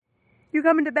You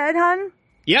coming to bed, hon?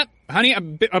 Yep, honey,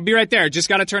 I'll be right there. Just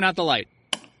gotta turn out the light.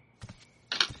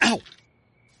 Ow!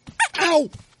 Ow!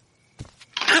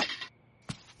 Ow!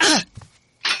 Ah!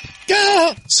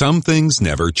 Ah! Some things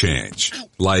never change.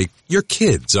 Like your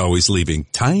kids always leaving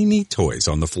tiny toys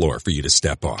on the floor for you to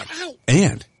step on. Ow!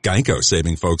 And Geico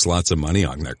saving folks lots of money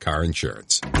on their car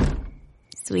insurance.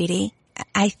 Sweetie,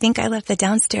 I think I left the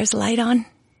downstairs light on.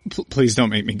 Please don't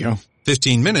make me go.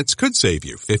 15 minutes could save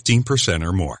you 15%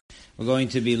 or more. We're going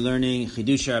to be learning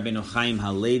Chidusha Rabbeinu Chaim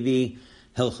Halevi,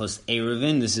 Hilchos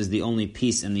Eruvin. This is the only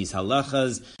piece in these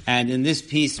halachas. And in this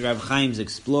piece, Rav Chaim's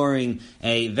exploring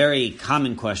a very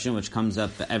common question, which comes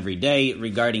up every day,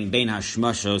 regarding Bein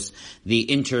HaShmashos, the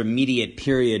intermediate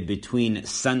period between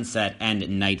sunset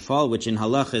and nightfall, which in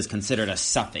halacha is considered a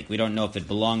suffix. We don't know if it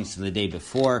belongs to the day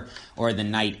before or the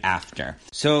night after.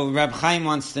 So Rav Chaim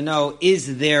wants to know,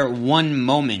 is there one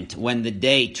moment when the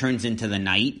day turns into the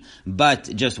night, but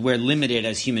just we're limited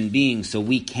as human beings, so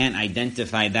we can't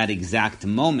identify that exact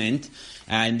moment,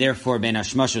 and therefore Bein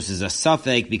HaShmashos is a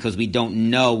suffix because we don't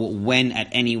know when at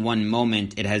any one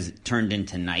moment it has turned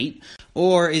into night?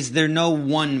 Or is there no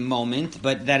one moment,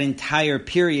 but that entire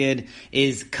period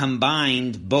is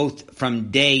combined both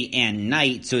from day and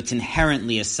night, so it's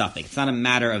inherently a suffix? It's not a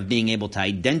matter of being able to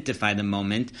identify the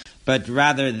moment, but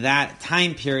rather that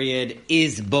time period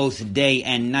is both day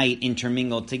and night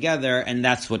intermingled together, and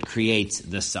that's what creates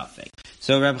the suffix.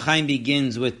 So Reb Chaim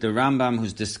begins with the Rambam,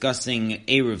 who's discussing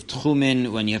Eruv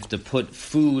Tchumen, when you have to put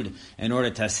food in order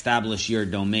to establish your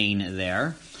domain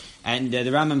there. And the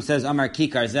Rambam says, Amar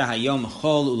Kikar Zeh Hayom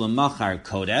Chol Ulamachar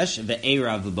Kodesh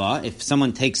Ve'erav Ba. If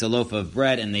someone takes a loaf of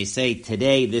bread and they say,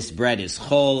 today this bread is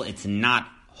chol, it's not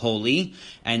holy,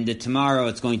 and tomorrow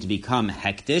it's going to become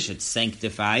hektish, it's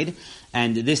sanctified,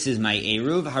 and this is my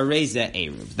Eruv, Hareze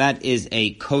Eruv. That is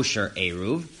a kosher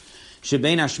Eruv.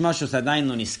 Shebein hashmashos adayin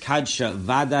lo niskadsha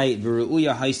vaday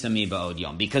v'ru'uya haisami ba'od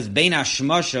yom. Because bein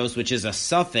hashmashos, which is a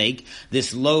suffix,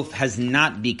 this loaf has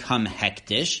not become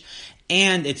hektish,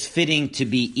 and it's fitting to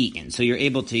be eaten. So you're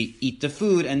able to eat the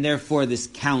food, and therefore this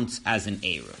counts as an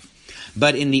Eruv.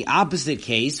 But in the opposite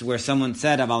case, where someone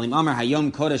said, Avalim Amar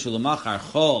Hayom Kodesh Ulamachar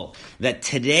Chol, that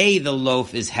today the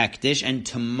loaf is hektish, and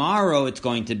tomorrow it's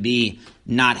going to be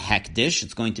not hektish,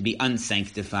 it's going to be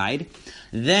unsanctified,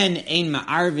 then Ein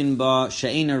Ma'arvin Ba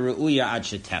She'ena Ru'uya Ad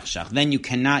Shetechshach. Then you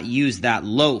cannot use that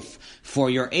loaf for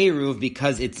your Eruv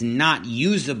because it's not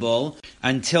usable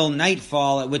until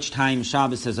nightfall, at which time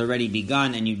Shabbos has already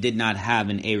begun and you did not have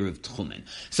an Eruv Tchumen.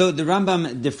 So the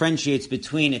Rambam differentiates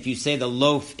between, if you say the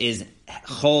loaf is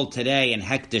chol today and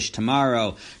hektish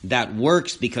tomorrow, that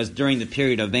works because during the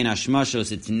period of Bein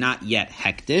HaShmashos it's not yet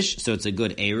hektish, so it's a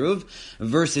good Eruv,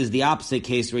 versus the opposite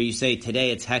case where you say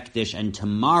today it's hektish and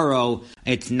tomorrow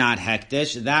it's not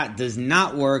hektish. That does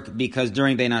not work because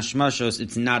during Bein HaShmashos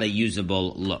it's not a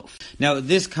usable loaf. Now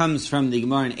this comes from the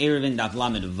Gemara in Eruvin Daf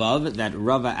Lamed Vav, that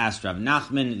Rava asked Rav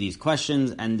Nachman these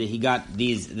questions, and he got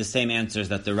the same answers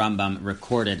that the Rambam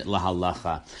recorded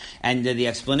lahalacha. And the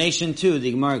explanation too,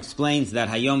 the Gemara explains that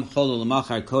Hayom Chol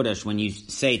Ulamachar Kodesh, when you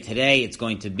say today it's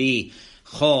going to be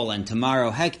Chol and tomorrow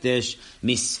Hektish,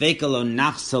 Misveka lo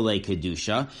nachsale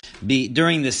Kedusha.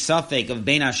 During the suffix of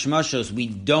Bein HaShmashos, we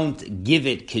don't give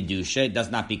it Kedusha, it does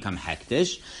not become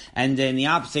Hektish. And in the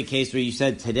opposite case where you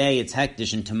said today it's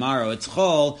Hektish and tomorrow it's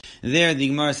Chol, there the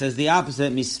Gemara says the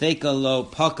opposite, Misveka lo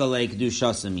pakale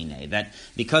Kedusha samine, that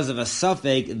because of a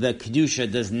suffix, the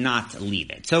Kedusha does not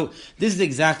leave it. So this is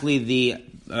exactly the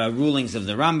rulings of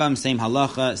the Rambam, same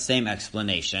halacha, same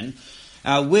explanation,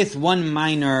 with one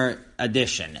minor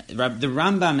addition. The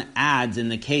Rambam adds in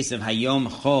the case of Hayom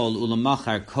Chol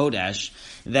Ulamachar Kodesh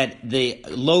that the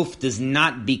loaf does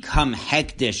not become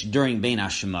hektish during Bein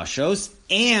HaShmashos,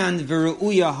 and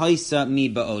V'ru'uya haisa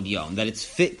mi ba'od yom, that it's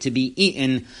fit to be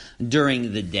eaten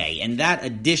during the day. And that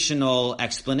additional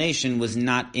explanation was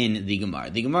not in the Gemara.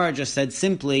 The Gemara just said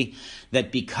simply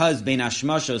that because Bein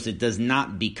HaShmashos it does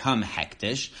not become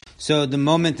hektish, so the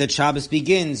moment that Shabbos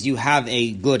begins, you have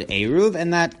a good Eruv,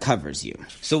 and that covers you.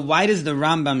 So why does the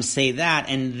Rambam say that,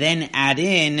 and then add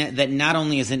in that not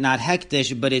only is it not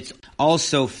hektish, but it's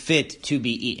also fit to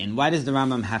be eaten? Why does the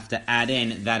Rambam have to add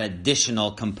in that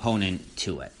additional component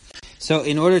to it? So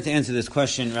in order to answer this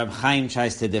question, Reb Chaim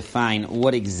tries to define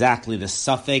what exactly the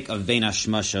suffix of Bein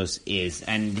HaShmashos is.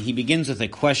 And he begins with a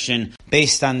question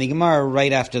based on the Gemara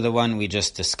right after the one we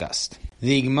just discussed.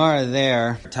 The Gemara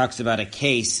there talks about a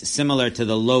case similar to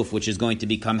the loaf, which is going to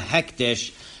become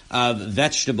hektish, of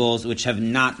vegetables which have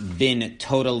not been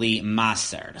totally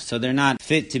maser. So they're not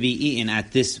fit to be eaten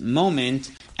at this moment,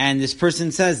 And this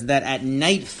person says that at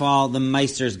nightfall, the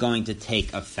meiser is going to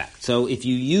take effect. So if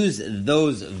you use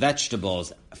those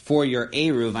vegetables for your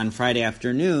Eruv on Friday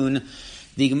afternoon,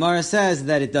 the Gemara says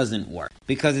that it doesn't work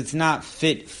because it's not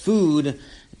fit food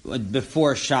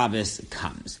before Shabbos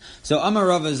comes. So Amar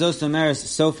Rava Zos Omeres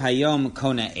Sof Hayom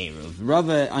Kona Eruv.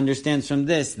 Rava understands from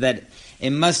this that it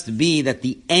must be that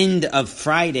the end of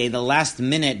Friday, the last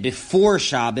minute before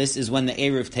Shabbos, is when the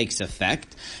Eruv takes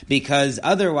effect, because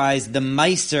otherwise the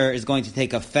Meiser is going to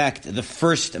take effect the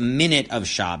first minute of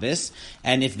Shabbos,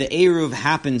 and if the Eruv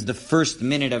happens the first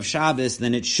minute of Shabbos,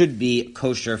 then it should be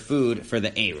kosher food for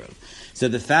the Eruv. So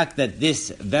the fact that these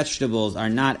vegetables are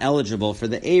not eligible for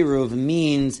the Eruv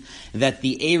means that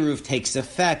the Eruv takes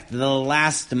effect the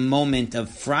last moment of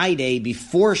Friday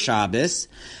before Shabbos,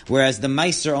 whereas the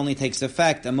Meiser only takes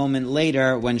effect a moment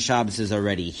later when Shabbos is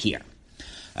already here.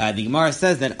 The Gemara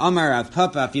says that Amar Rav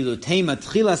Papa afilu tema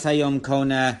tchilas hayom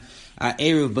kona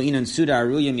Eruv ba'inan suda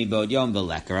aruya mibod yom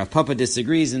v'leker. Rav Papa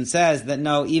disagrees and says that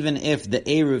no, even if the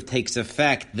Eruv takes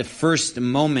effect the first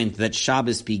moment that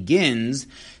Shabbos begins,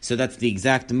 so that's the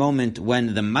exact moment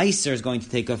when the Meiser is going to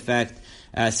take effect,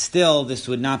 still this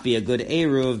would not be a good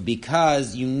Eruv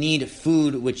because you need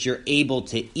food which you're able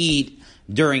to eat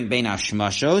during Bein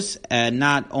HaShmashos,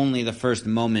 not only the first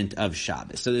moment of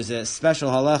Shabbos. So there's a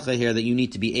special halacha here that you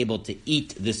need to be able to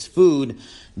eat this food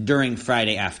during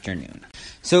Friday afternoon.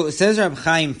 So it says Rab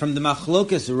Chaim, from the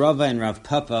Machlokas Rava and Rav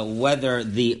Papa, whether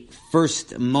the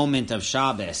first moment of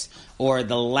Shabbos or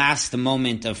the last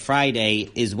moment of Friday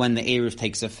is when the Eruv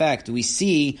takes effect, we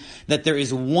see that there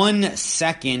is 1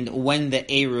 second when the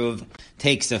Eruv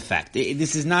takes effect.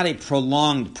 This is not a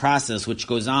prolonged process which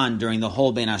goes on during the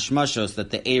whole Bein HaShmashos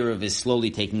that the Eruv is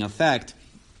slowly taking effect.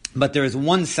 But there is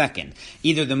 1 second,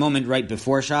 either the moment right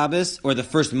before Shabbos or the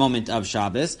first moment of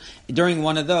Shabbos. During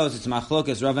one of those, it's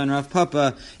Machlokas Rava and Rav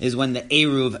Papa, is when the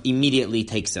Eruv immediately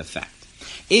takes effect.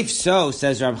 If so,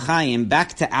 says Rab Chaim,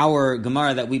 back to our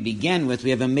Gemara that we began with,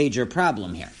 we have a major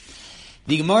problem here.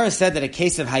 The Gemara said that a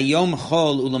case of Hayom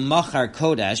Chol Ulamachar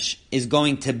Kodesh is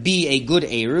going to be a good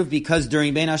Eruv because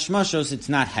during Bein HaShmashos it's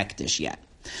not hektish yet.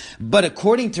 But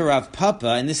according to Rav Papa,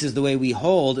 and this is the way we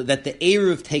hold, that the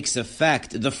Eruv takes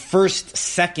effect the first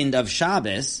second of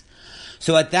Shabbos,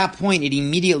 so at that point it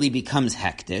immediately becomes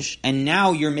hektish, and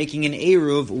now you're making an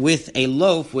Eruv with a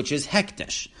loaf which is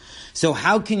hektish. So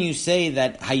how can you say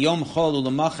that Hayom Chol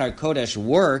Ulamachar Kodesh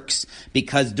works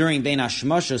because during Bein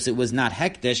HaShmashos it was not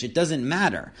hektish? It doesn't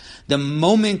matter. The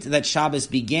moment that Shabbos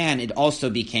began, it also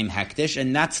became hektish,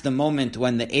 and that's the moment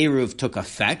when the Eruv took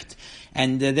effect,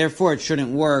 and therefore it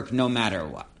shouldn't work no matter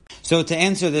what. So to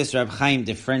answer this, Rab Chaim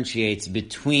differentiates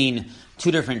between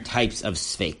 2 different types of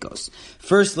sveikos.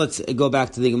 First, let's go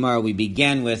back to the Gemara we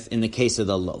began with in the case of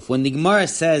the loaf. When the Gemara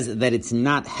says that it's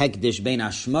not hektish Bein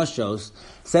HaShmashos,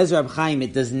 says Rab Chaim,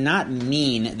 it does not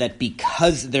mean that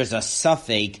because there's a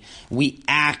suffix, we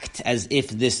act as if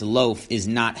this loaf is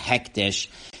not hektish,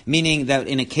 meaning that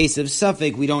in a case of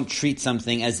suffix, we don't treat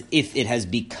something as if it has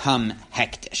become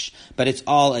hektish, but it's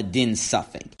all a din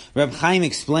suffix. Rab Chaim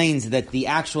explains that the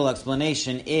actual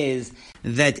explanation is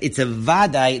that it's a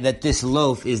vadai that this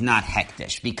loaf is not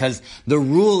hektish, because the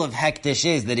rule of hektish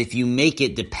is that if you make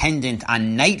it dependent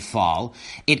on nightfall,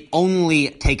 it only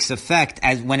takes effect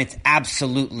as when it's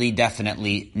absolutely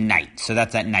definitely night. So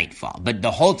that's at nightfall. But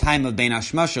the whole time of Bein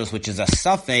HaShmashos, which is a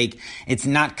suffix, it's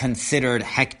not considered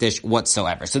hektish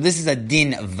whatsoever. So this is a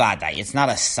din vadai. It's not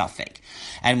a suffix.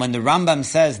 And when the Rambam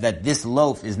says that this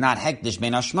loaf is not hektish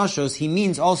Bein HaShmashos, he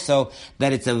means also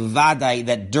that it's a vadai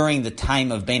that during the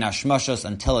time of Bein HaShmashos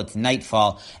until it's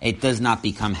nightfall, it does not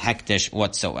become hektish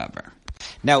whatsoever.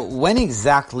 Now, when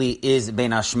exactly is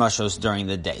Bein HaShmashos during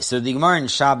the day? So the Gemara in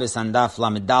Shabbos on Daf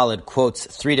Lamed Daled quotes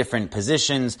 3 different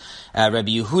positions. Rabbi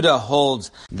Yehuda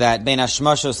holds that Bein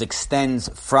HaShmashos extends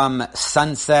from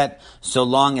sunset so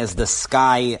long as the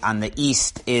sky on the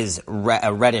east is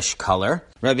a reddish color.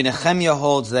 Rabbi Nechemia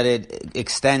holds that it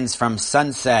extends from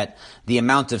sunset the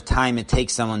amount of time it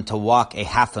takes someone to walk a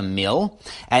half a mil.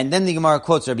 And then the Gemara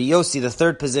quotes Rabbi Yossi, the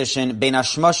 3rd position, Bein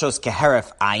HaShmashos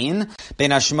keheref ayin.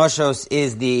 Bein HaShmashos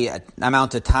is the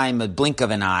amount of time, a blink of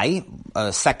an eye,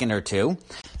 a second or 2.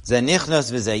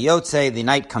 Zenichnos v'zeyotze, the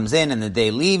night comes in and the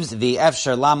day leaves,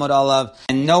 v'efshar lamod alav,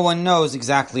 and no one knows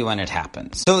exactly when it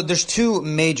happens. So there's 2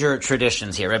 major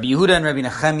traditions here. Rabbi Yehuda and Rabbi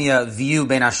Nechemia view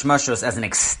Bein HaShmashos as an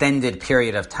extended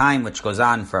period of time, which goes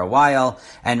on for a while,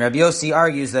 and Rabbi Yossi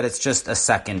argues that it's just a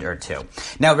second or 2.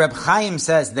 Now, Reb Chaim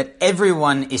says that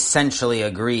everyone essentially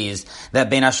agrees that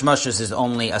Bein HaShmashos is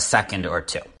only a second or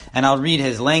 2. and I'll read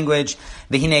his language.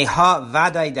 V'hinei ha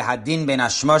vaday dehadin ben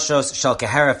hashmoshos shel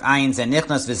keheref ayin ze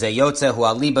nichnas v'ze yotze hu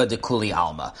aliba dekuli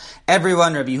alma.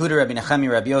 Everyone, Rabbi Yehuda, Rabbi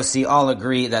Nechemia, Rabbi Yossi, all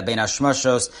agree that ben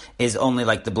hashmoshos is only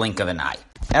like the blink of an eye.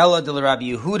 Ela de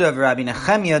Rabbi Yehuda v'Rabbi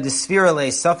Nechemia desfira le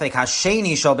safek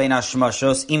hasheni shel ben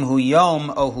hashmoshos im hu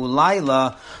yom o hu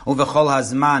laila uvechol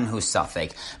hazman hu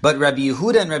safek. But Rabbi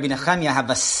Yehuda and Rabbi Nechemia have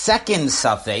a second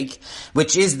safek,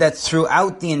 which is that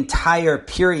throughout the entire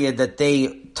period that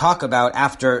they talk about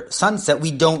after sunset, we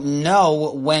don't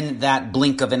know when that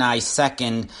blink of an eye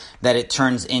second that it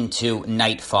turns into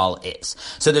nightfall is.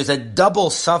 So there's a double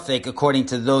suffix according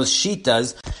to those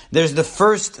shitas. There's the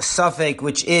first suffix,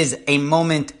 which is a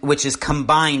moment which is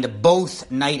combined, both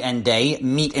night and day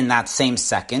meet in that same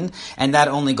second, and that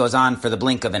only goes on for the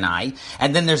blink of an eye.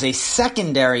 And then there's a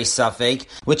secondary suffix,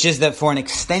 which is that for an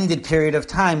extended period of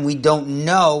time, we don't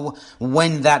know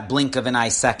when that blink of an eye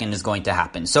second is going to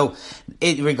happen. So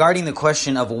regarding the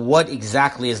question of what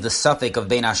exactly is the suffix of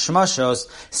Ben Hashmoshos,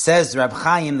 says Rab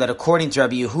Chaim that according to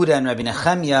Rabbi Yehuda and Rabbi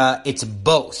Nechemia, it's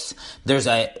both. There's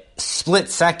a split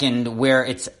second where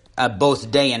it's both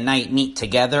day and night meet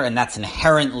together, and that's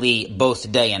inherently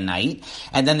both day and night.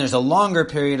 And then there's a longer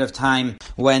period of time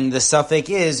when the suffix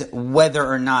is whether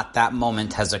or not that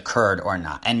moment has occurred or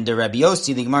not. And the Rabbi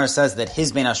Yossi, the Gemara says that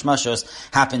his Ben Hashmoshos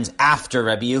happens after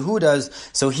Rabbi Yehuda's,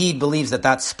 so he believes that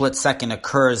that split second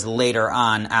occurs later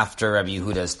on after Rabbi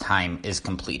Yehuda's time is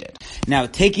completed. Now,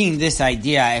 taking this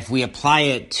idea, if we apply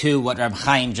it to what Rab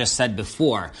Chaim just said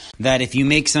before, that if you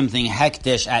make something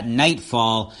hektish at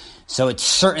nightfall, so it's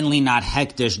certainly not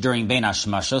hektish during Ben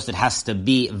Hashmoshos. It has to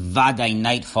be vaday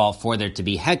nightfall for there to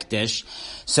be hektish.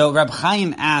 So Rab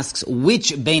Chaim asks,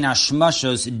 which Ben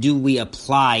Hashmoshos do we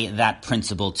apply that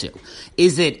principle to?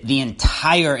 Is it the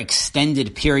entire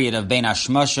extended period of Ben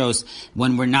Hashmoshos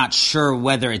when we're not sure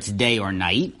whether it's day or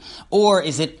night? Or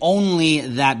is it only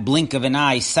that blink of an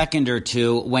eye, second or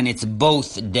two, when it's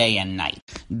both day and night?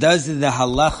 Does the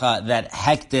halacha that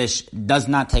hektish does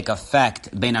not take effect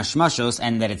Ben Hashmoshos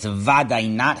and that it's vaday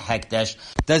not hektish,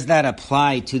 does that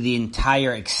apply to the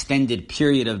entire extended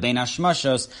period of Ben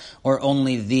Hashmoshos, or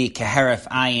only the keheref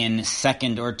ayin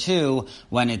second or two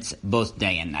when it's both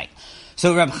day and night?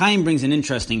 So Rab Chaim brings an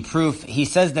interesting proof. He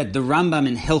says that the Rambam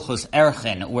in Hilchos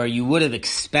Erchin, where you would have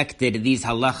expected these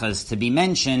halachas to be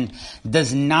mentioned,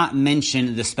 does not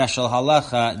mention the special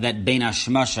halacha that Ben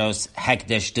Hashmoshos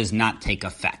hektish does not take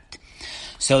effect.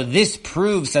 So this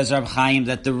proves, says Rab Chaim,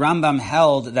 that the Rambam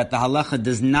held that the halacha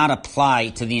does not apply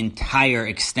to the entire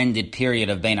extended period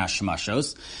of Ben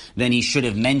Hashmoshos. Then he should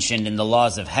have mentioned in the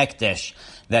laws of hektish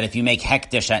that if you make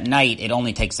hektish at night, it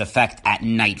only takes effect at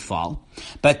nightfall.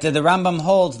 But the Rambam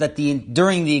holds that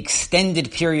during the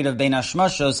extended period of Ben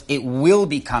Hashmoshos, it will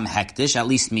become hektish, at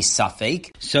least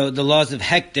misafek. So the laws of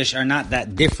hektish are not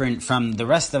that different from the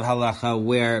rest of halacha,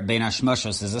 where Ben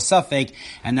Hashmoshos is a safek,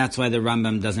 and that's why the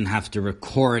Rambam doesn't have to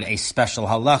record a special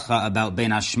halacha about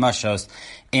Ben Hashmoshos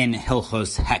in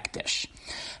Hilchos Hektish.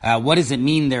 What does it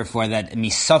mean, therefore, that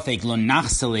misafek lo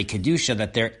nachsele kedusha,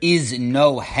 that there is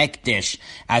no hektish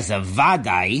as a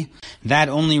vadai? That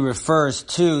only refers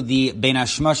to the Ben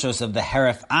Hashmoshos of the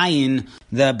heref ayin,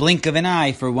 the blink of an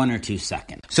eye for 1 or 2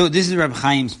 seconds. So this is Reb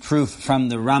Chaim's proof from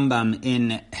the Rambam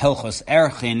in Hilchos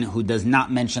Erchin, who does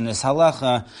not mention this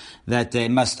halacha, that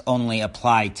it must only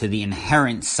apply to the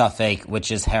inherent suffix,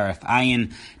 which is heref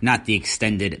ayin, not the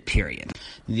extended period.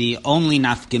 The only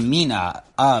nafkamina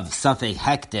of suffix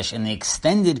hektish in the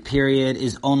extended period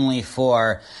is only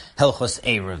for Hilchos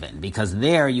Eruvin, because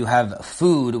there you have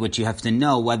food which you have to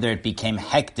know whether it became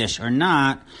hektish or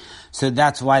not. So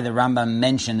that's why the Rambam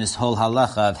mentioned this whole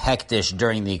halacha of hektish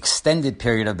during the extended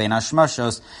period of Ben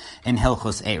Hashmoshos in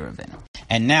Hilchos Eruvin.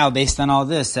 And now, based on all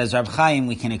this, says Rab Chaim,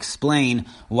 we can explain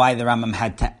why the Rambam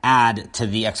had to add to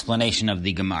the explanation of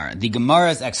the Gemara. The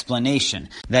Gemara's explanation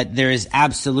that there is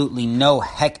absolutely no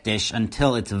hektish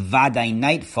until it's vaday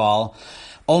nightfall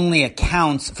only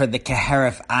accounts for the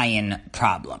keheref ayin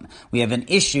problem. We have an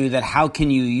issue that how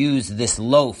can you use this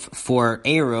loaf for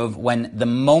Eruv when the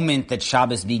moment that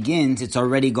Shabbos begins, it's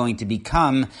already going to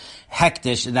become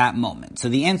hektish that moment. So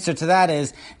the answer to that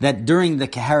is that during the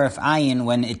keheref ayin,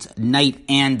 when it's night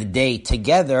and day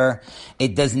together,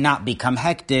 it does not become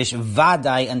hektish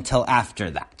vaday until after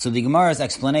that. So the Gemara's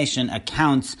explanation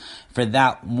accounts for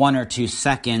that 1 or 2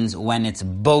 seconds when it's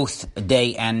both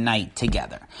day and night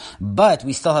together. But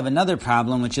we still have another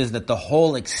problem, which is that the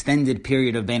whole extended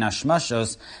period of Ben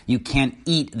Hashmoshos, you can't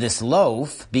eat this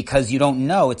loaf because you don't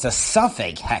know. It's a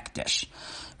safek hektish.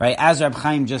 right? As Reb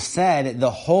Chaim just said, the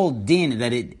whole din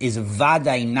that it is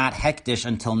vadai not hektish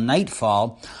until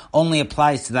nightfall only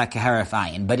applies to that keheref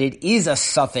ayin. But it is a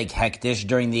suffix hektish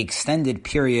during the extended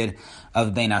period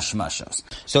of Bein Hashmashos.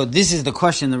 So this is the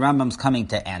question the Rambam's coming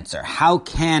to answer. How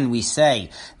can we say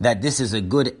that this is a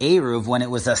good Eruv when it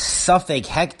was a suffix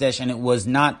hektish and it was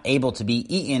not able to be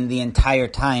eaten the entire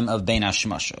time of Bein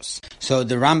Hashmashos? So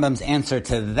the Rambam's answer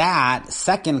to that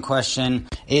second question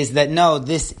is that no,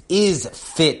 this is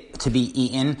fit to be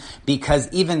eaten, because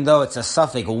even though it's a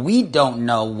suffix, we don't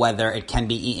know whether it can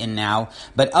be eaten now,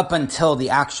 but up until the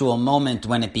actual moment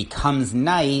when it becomes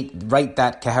night, right,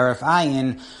 that keheref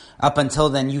ayin, up until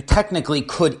then, you technically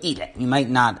could eat it. You might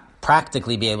not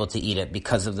practically be able to eat it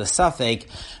because of the suffix,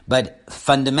 but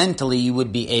fundamentally you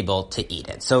would be able to eat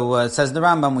it. So says the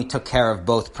Rambam, we took care of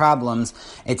both problems.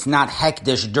 It's not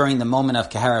hektish during the moment of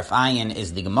keheref ayin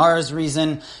is the Gemara's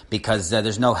reason, because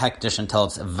there's no hektish until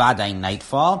it's vadai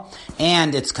nightfall,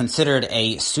 and it's considered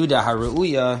a suda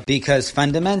haru'uya because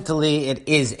fundamentally it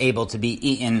is able to be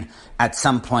eaten at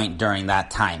some point during that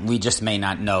time. We just may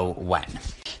not know when.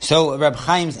 So Reb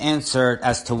Chaim's answer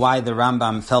as to why the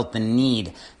Rambam felt the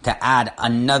need to add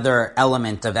another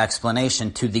element of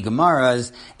explanation to the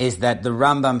Gemaras is that the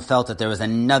Rambam felt that there was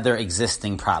another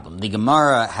existing problem. The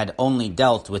Gemara had only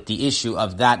dealt with the issue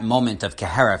of that moment of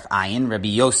keheref ayin, Rabbi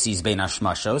Yossi's Bein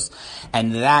Hashmashos,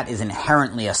 and that is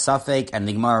inherently a suffix, and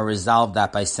the Gemara resolved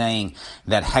that by saying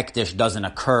that hektish doesn't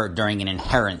occur during an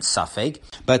inherent suffix.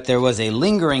 But there was a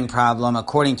lingering problem,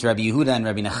 according to Rabbi Yehuda and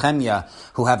Rabbi Nechemia,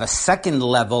 who have a second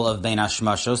level of Bein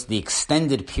Hashmashos, the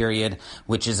extended period,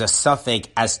 which is a suffix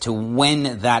as to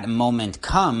when that moment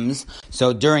comes.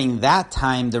 So during that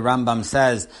time, the Rambam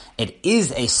says it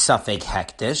is a suffix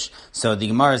hektish, so the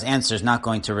Gemara's answer is not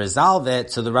going to resolve it,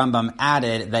 so the Rambam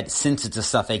added that since it's a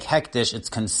suffix hektish, it's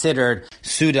considered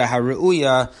suda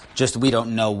haru'uya, just we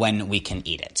don't know when we can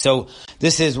eat it. So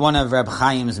this is one of Reb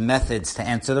Chaim's methods to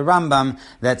answer the Rambam,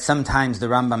 that sometimes the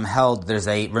Rambam held there's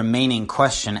a remaining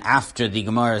question after the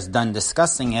Gemara is done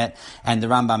discussing it, and the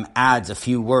Rambam adds a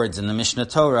few words in the Mishnah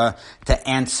Torah to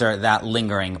answer that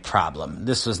lingering problem.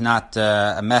 This was not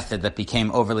a method that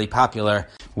became overly popular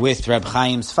with Reb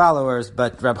Chaim's followers,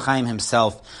 but Reb Chaim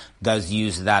himself does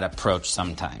use that approach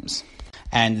sometimes.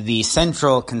 And the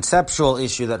central conceptual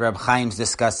issue that Reb Chaim's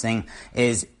discussing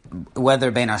is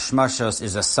whether Bein Hashmashos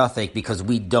is a suffix because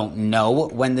we don't know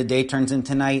when the day turns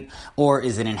into night, or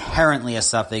is it inherently a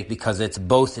suffix because it's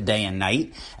both day and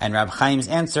night? And Reb Chaim's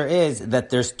answer is that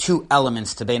there's two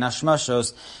elements to Bein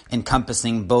Hashmashos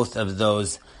encompassing both of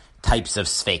those types of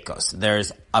sfeikos.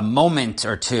 There's a moment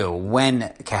or two when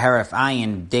keheref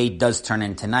ayin, day does turn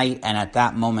into night, and at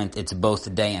that moment it's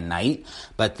both day and night.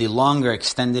 But the longer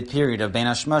extended period of Bein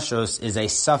Hashmashos is a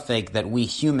suffix that we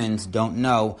humans don't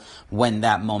know when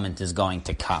that moment is going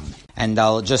to come. And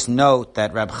I'll just note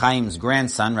that Reb Chaim's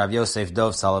grandson, Rav Yosef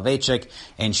Dov Soloveitchik,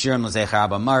 in Shir L'Zecher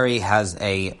Abba Mari, has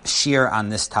a shir on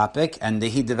this topic, and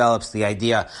he develops the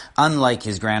idea, unlike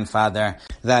his grandfather,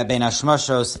 that Bein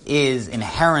Hashmashos is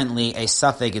inherently a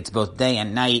suffix, it's both day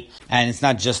and night, and it's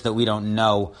not just that we don't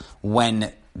know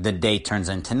when the day turns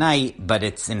into night, but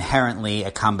it's inherently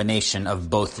a combination of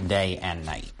both day and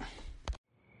night.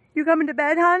 You coming to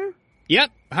bed, hon?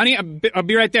 Yep, honey, I'll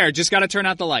be right there. Just gotta turn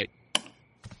out the light.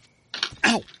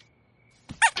 Ow!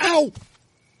 Ow!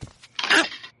 Ow!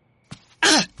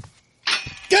 Ah!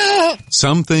 Gah!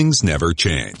 Some things never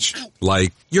change.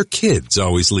 Like your kids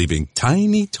always leaving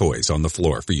tiny toys on the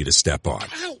floor for you to step on.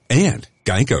 Ow! And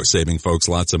Geico saving folks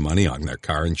lots of money on their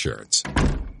car insurance.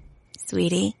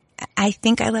 Sweetie, I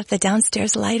think I left the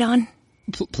downstairs light on.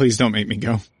 Please don't make me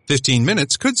go. 15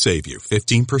 minutes could save you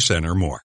 15% or more.